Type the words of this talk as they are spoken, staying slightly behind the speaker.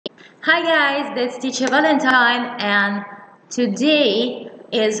Hi guys, that's teacher Valentine, and today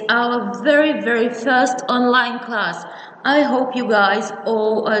is our very first online class. I hope you guys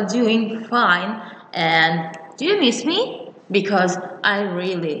all are doing fine. And do you miss me? Because I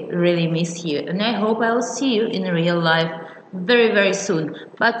really miss you, and I hope I'll see you in real life very soon.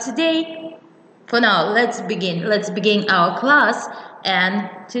 But today, for now, let's begin our class.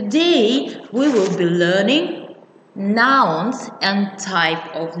 And today we will be learning nouns and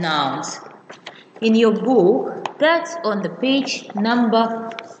type of nouns. In your book, that's on the page number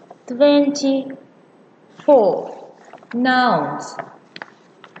 24. Nouns.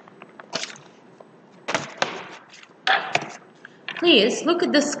 Please look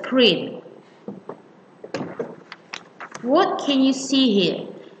at the screen. What can you see here?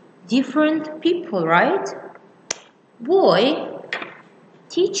 Different people, right? Boy,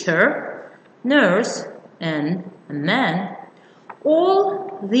 teacher, nurse, and a man.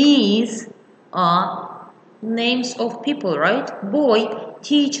 All these are names of people, right? Boy,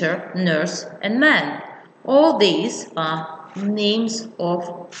 teacher, nurse, and man. All these are names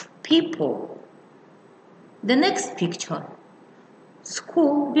of people. The next picture.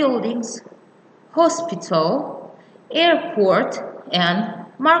 School buildings, hospital, airport, and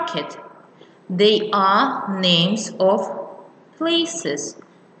market. They are names of places.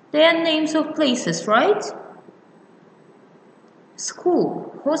 They are names of places, right?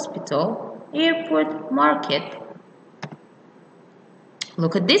 School, hospital, airport, market.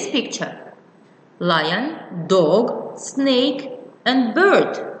 Look at this picture. Lion, dog, snake, and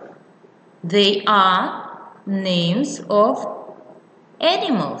bird. They are names of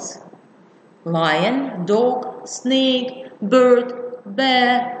animals. Lion, dog, snake, bird,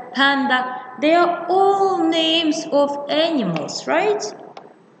 bear, panda. They are all names of animals, right?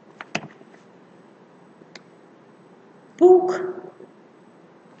 Book,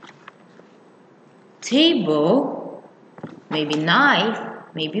 table, maybe knife,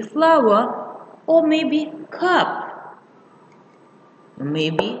 maybe flower, or maybe cup,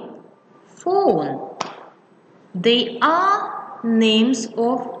 maybe phone. They are names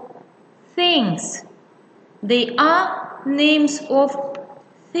of things. They are names of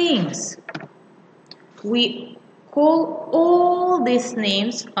things. We call all these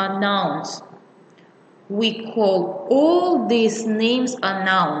names are nouns. We call all these names are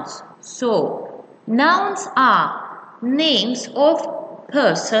nouns. So, nouns are names of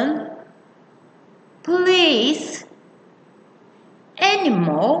person, place,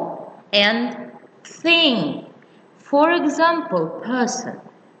 animal, and thing. For example, person,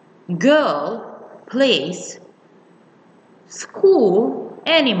 girl, place, school,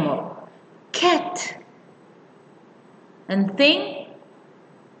 animal, cat, and thing.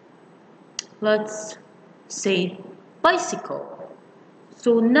 Let's say bicycle.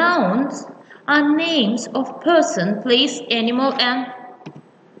 So nouns are names of person, place, animal, and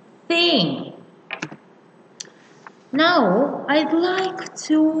thing. Now I'd like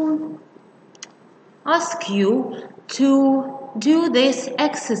to ask you to do this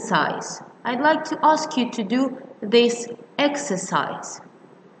exercise. I'd like to ask you to do this exercise.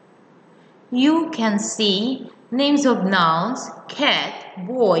 You can see names of nouns: cat,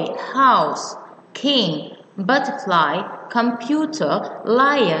 boy, house, king, butterfly, computer,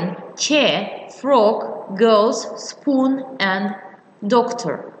 lion, chair, frog, girls, spoon, and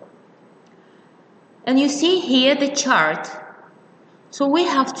doctor. And you see here the chart. So we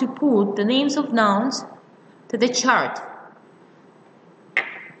have to put the names of nouns to the chart.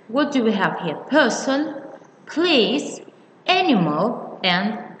 What do we have here? Person, place, animal,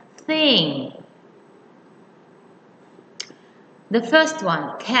 and thing. The first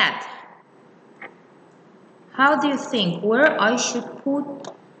one, cat. How do you think where I should put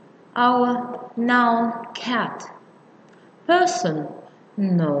our noun cat? Person?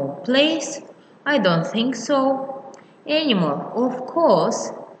 No. Place? I don't think so. Animal? Of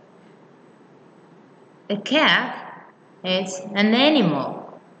course. A cat is an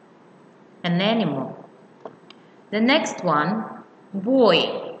animal. An animal. The next one,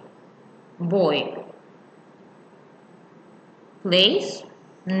 boy. Boy. Place?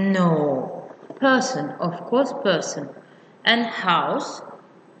 No. Person? Of course, person. And house?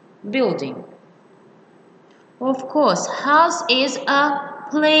 Building. Of course, house is a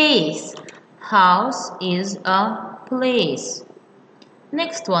place. House is a place.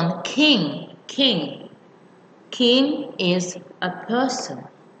 Next one, king. King. King is a person.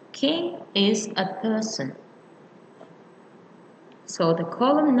 King is a person. So the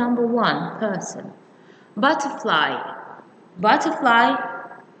column number 1, person. Butterfly. Butterfly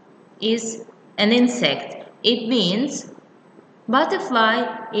is an insect. It means Butterfly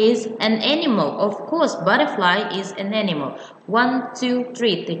is an animal. Of course, butterfly is an animal. 1, 2,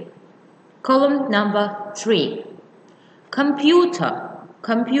 3. Column number 3. Computer.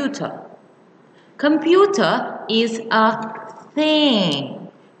 Computer. Computer is a thing.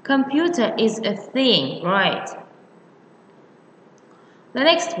 Computer is a thing, right? The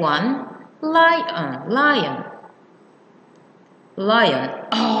next one, lion. Lion. Lion.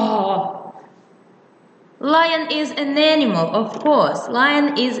 Oh. Lion is an animal, of course.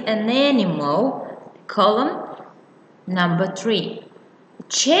 Lion is an animal. Column number 3.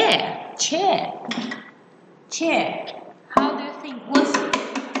 Chair. Chair. Chair. How do you think? What's that?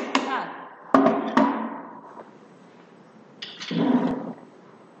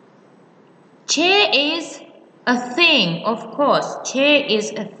 Chair is a thing, of course. Chair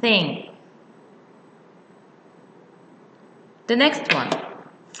is a thing. The next one.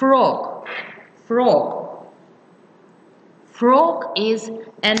 Frog. Frog. Frog is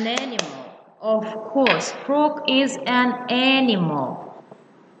an animal. Of course, frog is an animal.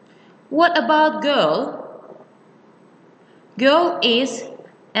 What about girl? Girl is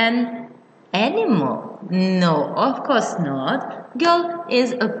an animal. No, of course not. Girl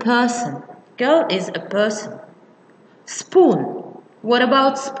is a person. Girl is a person. Spoon. What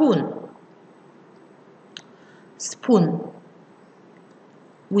about spoon? Spoon.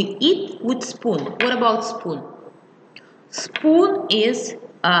 We eat with spoon. What about spoon? Spoon is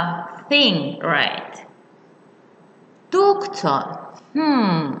a thing, right? Doctor.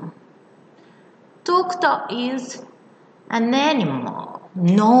 Doctor is an animal.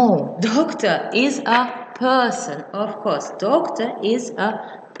 No, doctor is a person. Of course, doctor is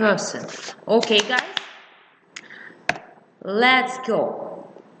a person. Okay, guys? Let's go.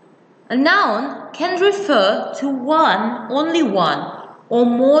 A noun can refer to one, only one, or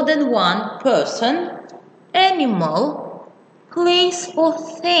more than one person, animal, place or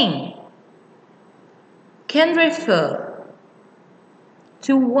thing. Can refer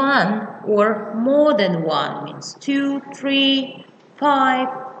to one or more than one, means 2, 3, 5.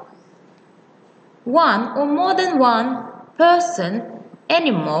 One or more than one person,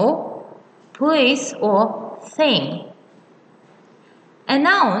 animal, place or thing. A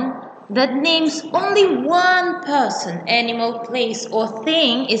noun that names only one person, animal, place or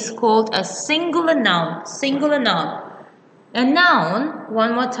thing is called a singular noun. Singular noun. A noun,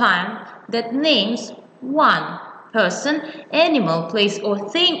 one more time, that names one person, animal, place or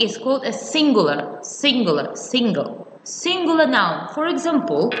thing is called a singular. Singular. Single. Singular noun. For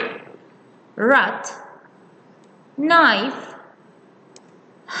example, rat, knife,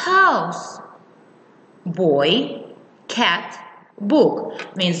 house, boy, cat,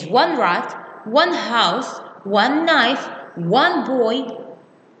 book. Means one rat, one house, one knife, one boy,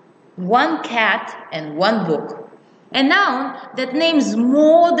 one cat, and one book. A noun that names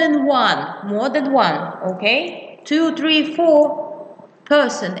more than one, okay? 2, 3, 4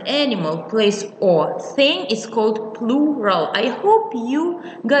 person, animal, place, or thing is called plural. I hope you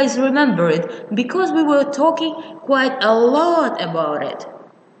guys remember it because we were talking quite a lot about it.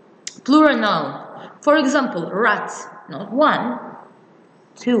 Plural noun. For example, rats, not 1,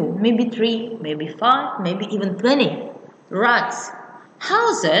 2, maybe 3, maybe 5, maybe even 20. Rats.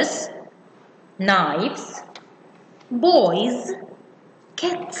 Houses, knives, boys,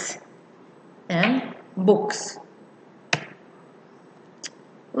 cats, and books.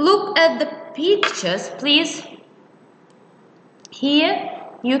 Look at the pictures, please. Here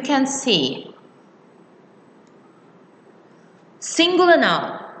you can see singular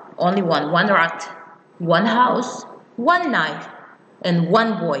noun, only one rat, one house, one knife, and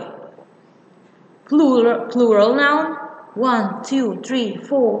one boy. Plural noun, 1, 2, 3,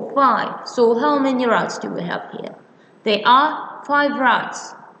 4, 5. So how many rats do we have here? There are 5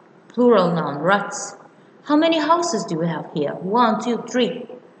 rats. Plural noun, rats. How many houses do we have here? 1, 2, 3.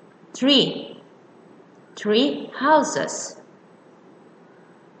 3 houses.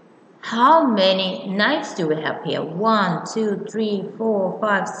 How many knives do we have here? 1, 2, 3, 4,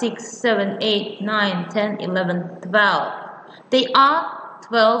 5, 6, 7, 8, 9, 10, 11, 12. They are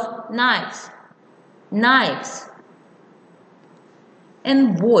 12 knives. Knives.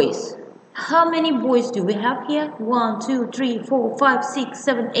 And boys. How many boys do we have here? 1, 2, 3, 4, 5, 6,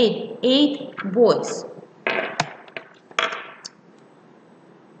 7, 8. 8 boys.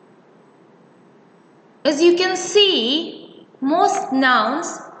 As you can see, most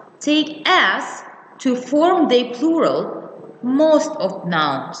nouns take s to form their plural, most of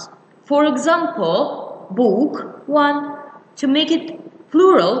nouns. For example, book, 1. To make it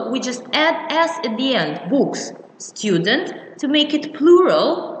plural, we just add s at the end, books. Student, to make it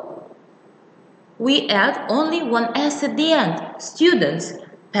plural, we add only one S at the end. Students,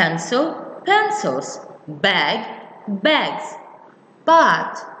 pencil, pencils, bag, bags.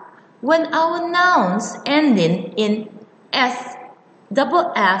 But when our nouns ending in S,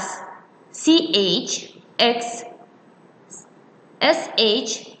 double S, CH, X,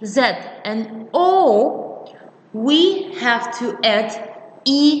 SH, Z, and O, we have to add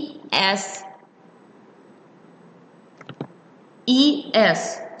ES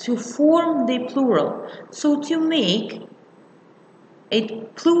to form the plural. So to make a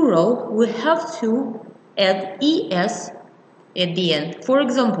plural, we have to add ES at the end. For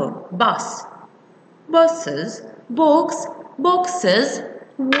example, bus, buses, box, boxes,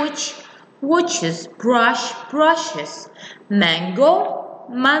 watch, watches, brush, brushes, mango,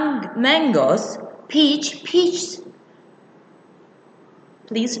 mangoes, peach, peaches.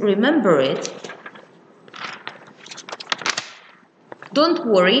 Please remember it. Don't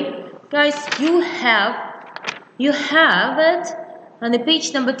worry, guys, you have it on the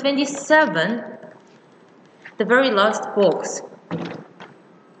page number 27, the very last box.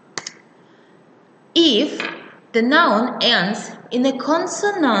 If the noun ends in a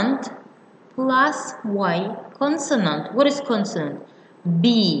consonant plus Y, consonant, what is consonant?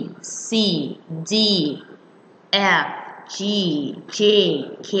 B, C, D, F, G,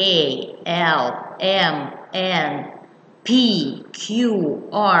 J, K, L, M, N, P, Q,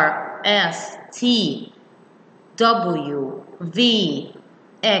 R, S, T, W, V,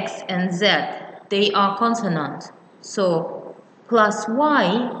 X, and Z. They are consonants. So, plus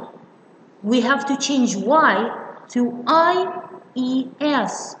Y, we have to change Y to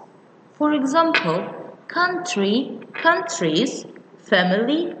IES. For example, country, countries,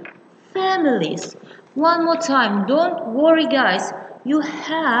 family, families. One more time, don't worry guys, you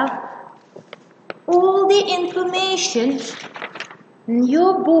have all the information in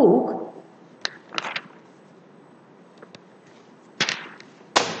your book.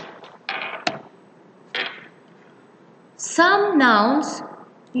 Some nouns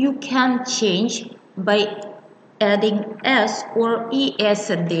you can change by adding S or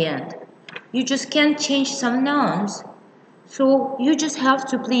ES at the end. You just can't change some nouns. So you just have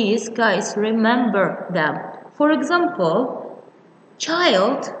to, please guys, remember them. For example,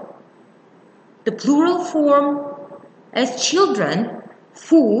 child, the plural form as children,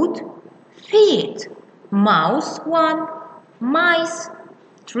 food, feet, mouse, 1, mice,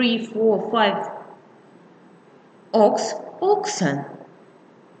 3, 4, 5, ox, oxen,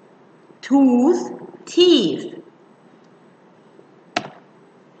 tooth, teeth.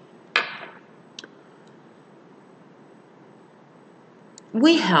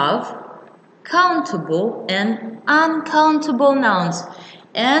 We have countable and uncountable nouns,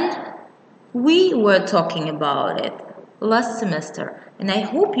 and we were talking about it last semester, and I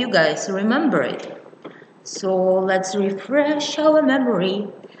hope you guys remember it. So let's refresh our memory.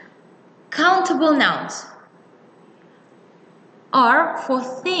 Countable nouns are for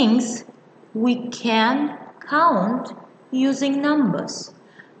things we can count using numbers.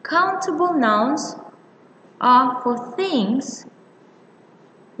 Countable nouns are for things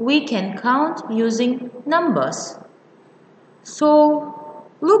we can count using numbers. So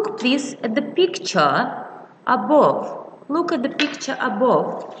look please at the picture above. Look at the picture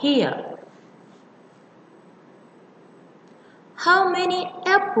above here. How many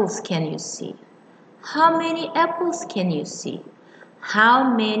apples can you see? How many apples can you see?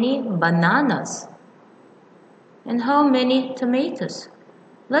 How many bananas? And how many tomatoes?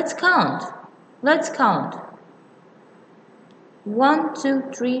 Let's count. Let's count. 1, 2,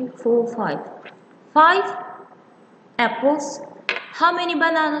 3, 4, 5. 5 apples. How many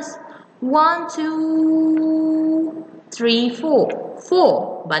bananas? 1, 2, 3, 4.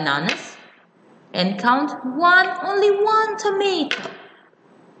 4 bananas. And count only one tomato.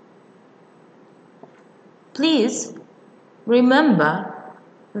 Please remember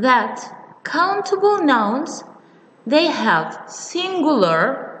that countable nouns, they have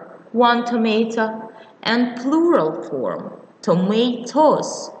singular, 1 tomato, and plural form,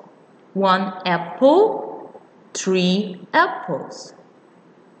 tomatoes, 1 apple, 3 apples,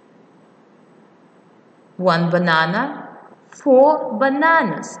 1 banana, 4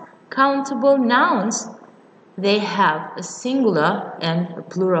 bananas. Countable nouns, they have a singular and a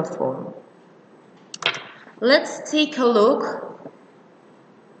plural form. Let's take a look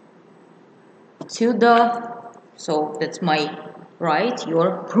to so that's my right,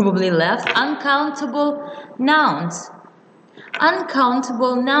 your probably left, uncountable nouns.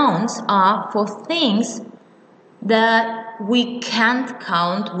 Uncountable nouns are for things that we can't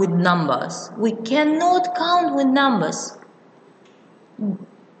count with numbers. We cannot count with numbers.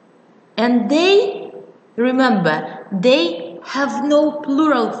 And they, remember, they have no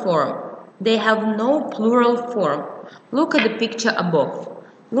plural form. They have no plural form. Look at the picture above.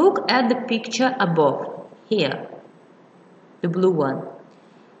 Look at the picture above. Here, the blue one.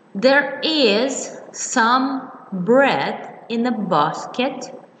 There is some bread in a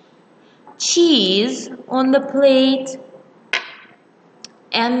basket, cheese on the plate,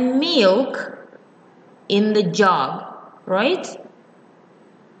 and milk in the jug, right?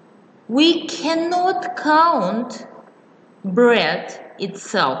 We cannot count bread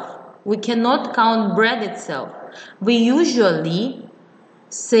itself. We cannot count bread itself. We usually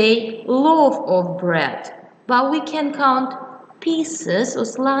say loaf of bread, but we can count pieces or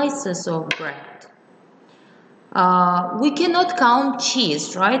slices of bread. We cannot count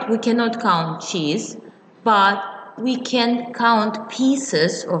cheese, right? We cannot count cheese, but we can count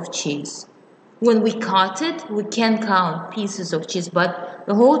pieces of cheese. When we cut it, we can count pieces of cheese, but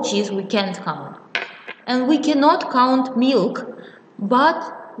the whole cheese we can't count. And we cannot count milk, but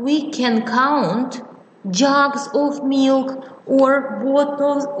we can count jugs of milk or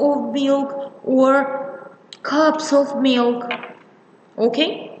bottles of milk or cups of milk.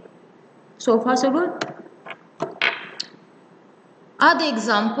 Okay? So far so good? Other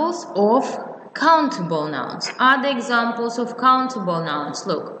examples of countable nouns. Other examples of countable nouns.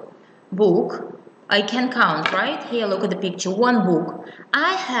 Look, book. I can count, right? Here, look at the picture. One book.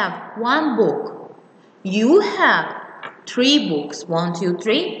 I have one book. You have 3 books. 1, 2,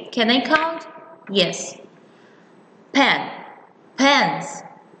 3. Can I count? Yes. Pen. Pens.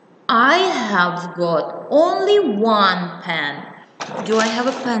 I have got only one pen. Do I have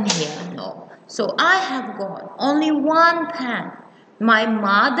a pen here? No. So I have got only one pen. My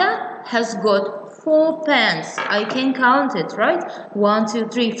mother has got 4 pens. I can count it, right? 1, 2,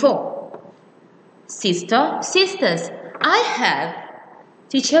 3, 4. Sisters. I have.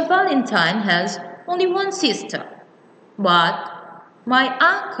 Teacher Valentine has only one sister. But my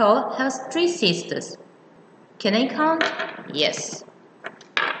uncle has 3 sisters. Can I count? Yes.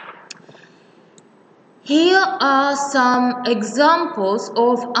 Here are some examples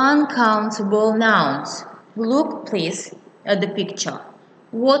of uncountable nouns. Look, please, at the picture.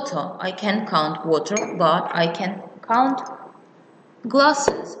 Water. I can count water, but I can count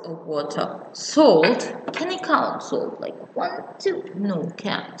glasses of water. Salt. Can I count salt? Like 1, 2. No,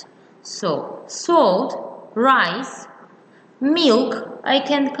 can't. So, salt, rice, milk. I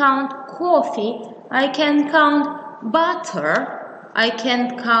can count coffee. I can count butter. I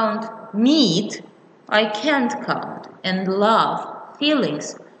can count meat. I can't count. And love,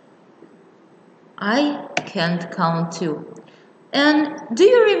 feelings. I can't count too. And do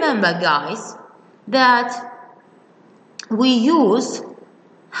you remember, guys, that we use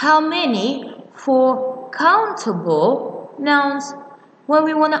how many for countable nouns when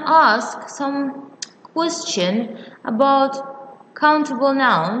we want to ask some question about countable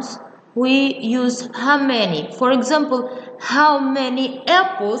nouns? We use how many. For example, how many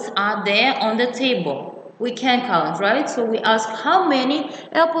apples are there on the table? We can count, right? So we ask how many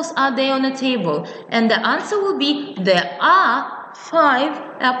apples are there on the table? And the answer will be there are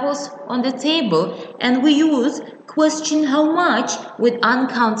 5 apples on the table. And we use question how much with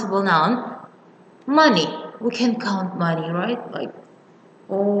uncountable noun. Money. We can count money, right? Like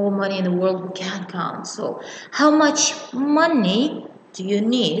all money in the world we can't count. So how much money do you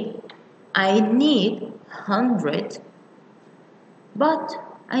need? I need 100 baht.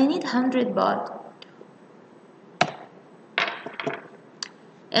 I need 100 baht.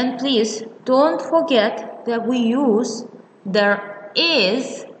 And please don't forget that we use there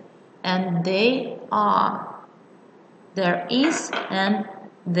is and they are. There is and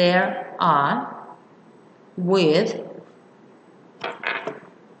there are with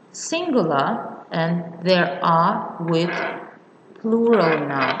singular and there are with plural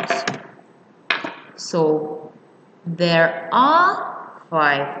nouns. So there are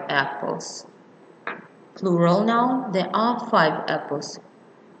 5 apples. Plural noun, there are 5 apples.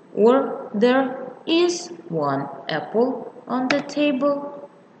 Or there is 1 apple on the table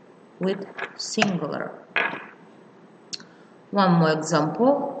with singular. One more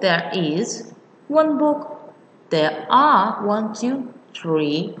example. There is 1 book. There are 1, 2,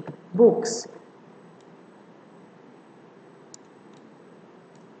 3 books.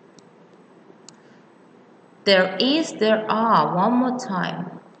 There is, there are. One more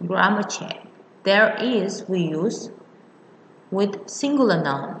time. Grammar check. There is, we use with singular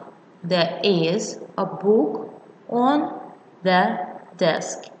noun. There is a book on the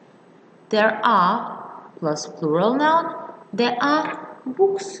desk. There are plus plural noun. There are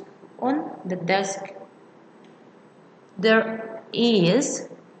books on the desk. There is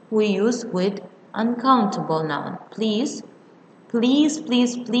we use with uncountable noun. Please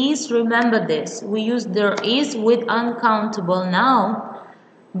remember this. We use there is with uncountable noun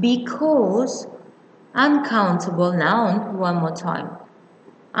because uncountable noun, one more time,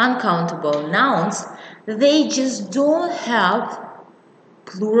 uncountable nouns, they just don't have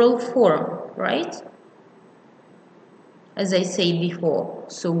plural form, right? As I said before,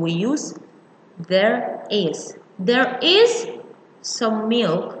 so we use there is. There is some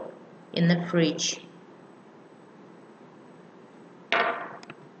milk in the fridge.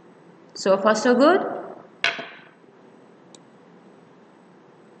 So far so good?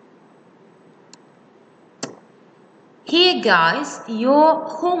 Here guys, your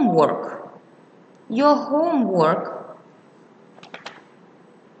homework.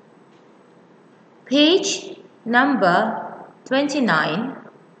 Page number 29.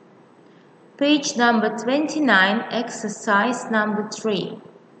 Page number 29, exercise number 3.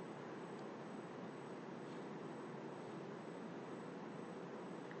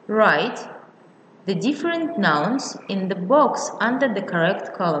 Write the different nouns in the box under the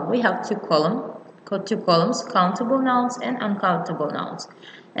correct column. We have two columns, countable nouns and uncountable nouns.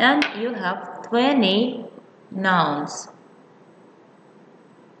 And you have 20 nouns.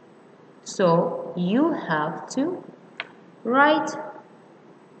 So you have to write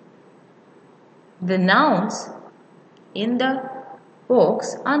the nouns in the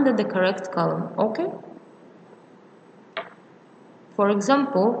box under the correct column, okay? For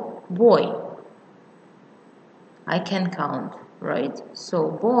example, boy. I can count, right? So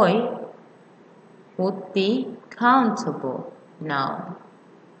boy would be countable noun.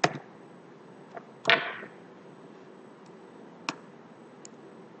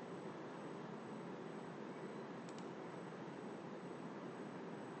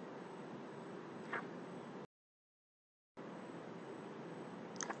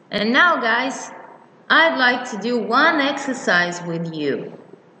 And now guys, I'd like to do one exercise with you.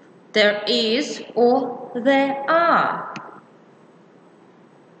 There is or there are.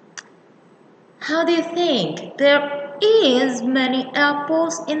 How do you think? There is many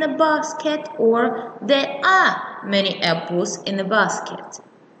apples in a basket or there are many apples in a basket?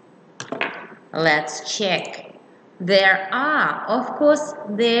 Let's check. There are. Of course,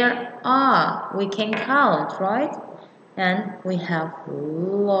 there are. We can count, right? And we have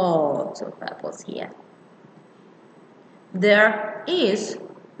lots of apples here. There is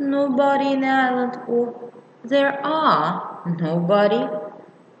nobody in the island or there are nobody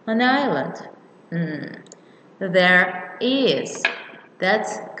on the island. There is.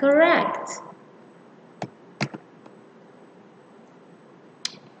 That's correct.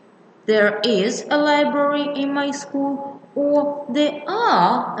 There is a library in my school or there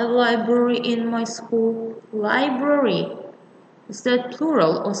are a library in my school. Library. Is that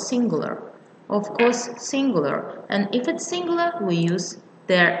plural or singular? Of course, singular. And if it's singular, we use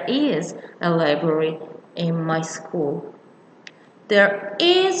there is a library in my school. There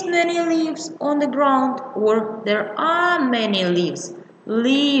is many leaves on the ground or there are many leaves.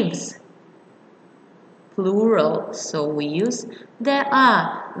 Leaves. Plural, so we use there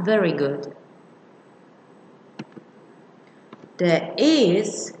are. Very good. There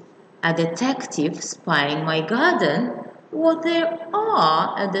is a detective spying my garden or there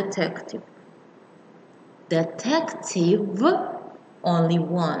are a detective. Detective, only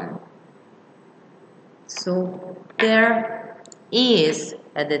one. So there is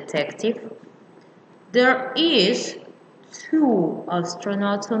a detective. There is 2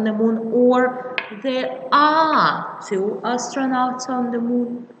 astronauts on the moon or there are 2 astronauts on the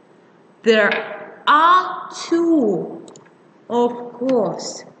moon. There are 2. Of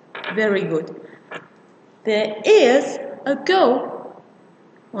course. Very good. There is a goat,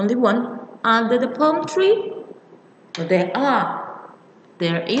 only one, under the palm tree. There are.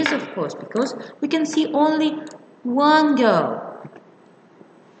 There is, of course, because we can see only one goat.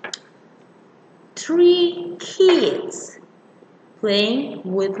 3 kids playing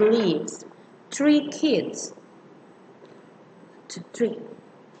with leaves. 3 kids. 3.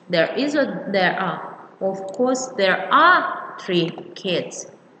 There is or there are. Of course, there are 3 kids.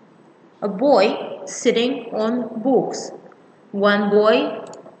 A boy sitting on books. 1 boy.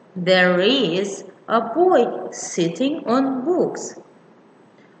 There is a boy sitting on books.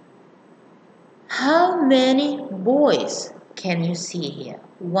 How many boys can you see here?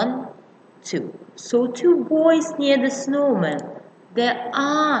 1, 2. So 2 boys near the snowman. There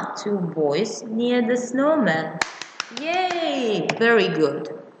are 2 boys near the snowman. Yay! Very good.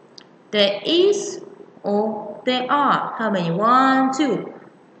 There is or there are. How many? 1, 2.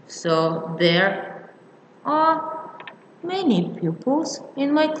 So there are many pupils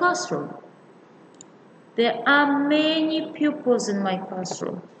in my classroom. There are many pupils in my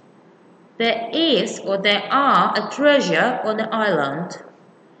classroom. There is or there are a treasure on the island.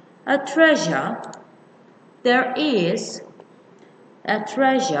 A treasure. There is a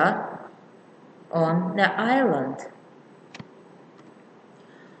treasure on the island.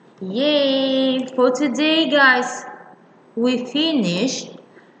 Yay! For today, guys, we finished.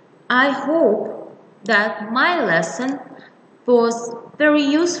 I hope that my lesson was very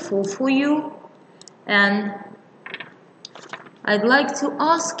useful for you, and I'd like to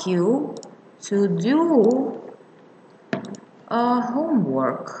ask you to do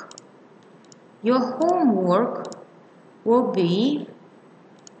homework. Your homework will be,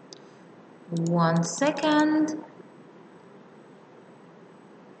 one second,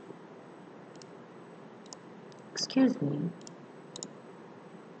 excuse me.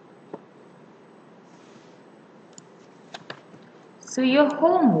 So your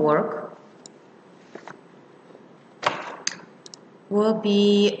homework will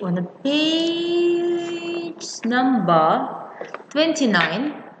be on the page number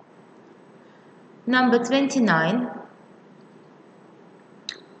 29. Number 29.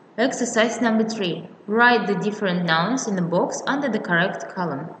 Exercise number 3. Write the different nouns in the box under the correct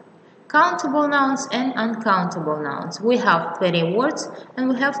column. Countable nouns and uncountable nouns. We have 20 words and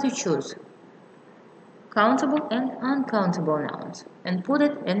we have to choose countable and uncountable nouns and put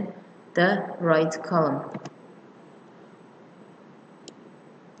it in the right column.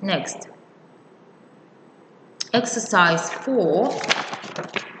 Next, exercise 4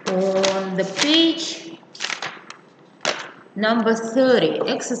 on the page number 30.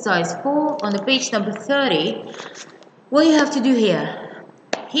 Exercise 4 on the page number 30. What you have to do here?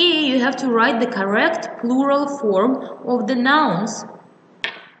 Here you have to write the correct plural form of the nouns.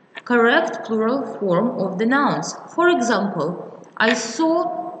 Correct plural form of the nouns. For example, I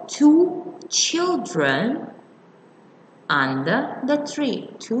saw 2 children under the tree.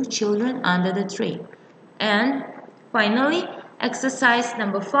 2 children under the tree. And finally, exercise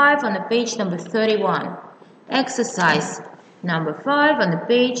number 5 on the page number 31. Exercise number 5 on the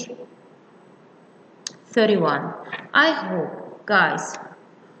page 31. I hope, guys,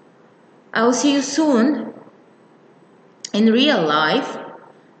 I will see you soon in real life.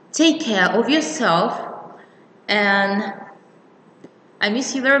 Take care of yourself, and I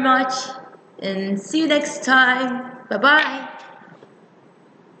miss you very much, and see you next time. Bye bye.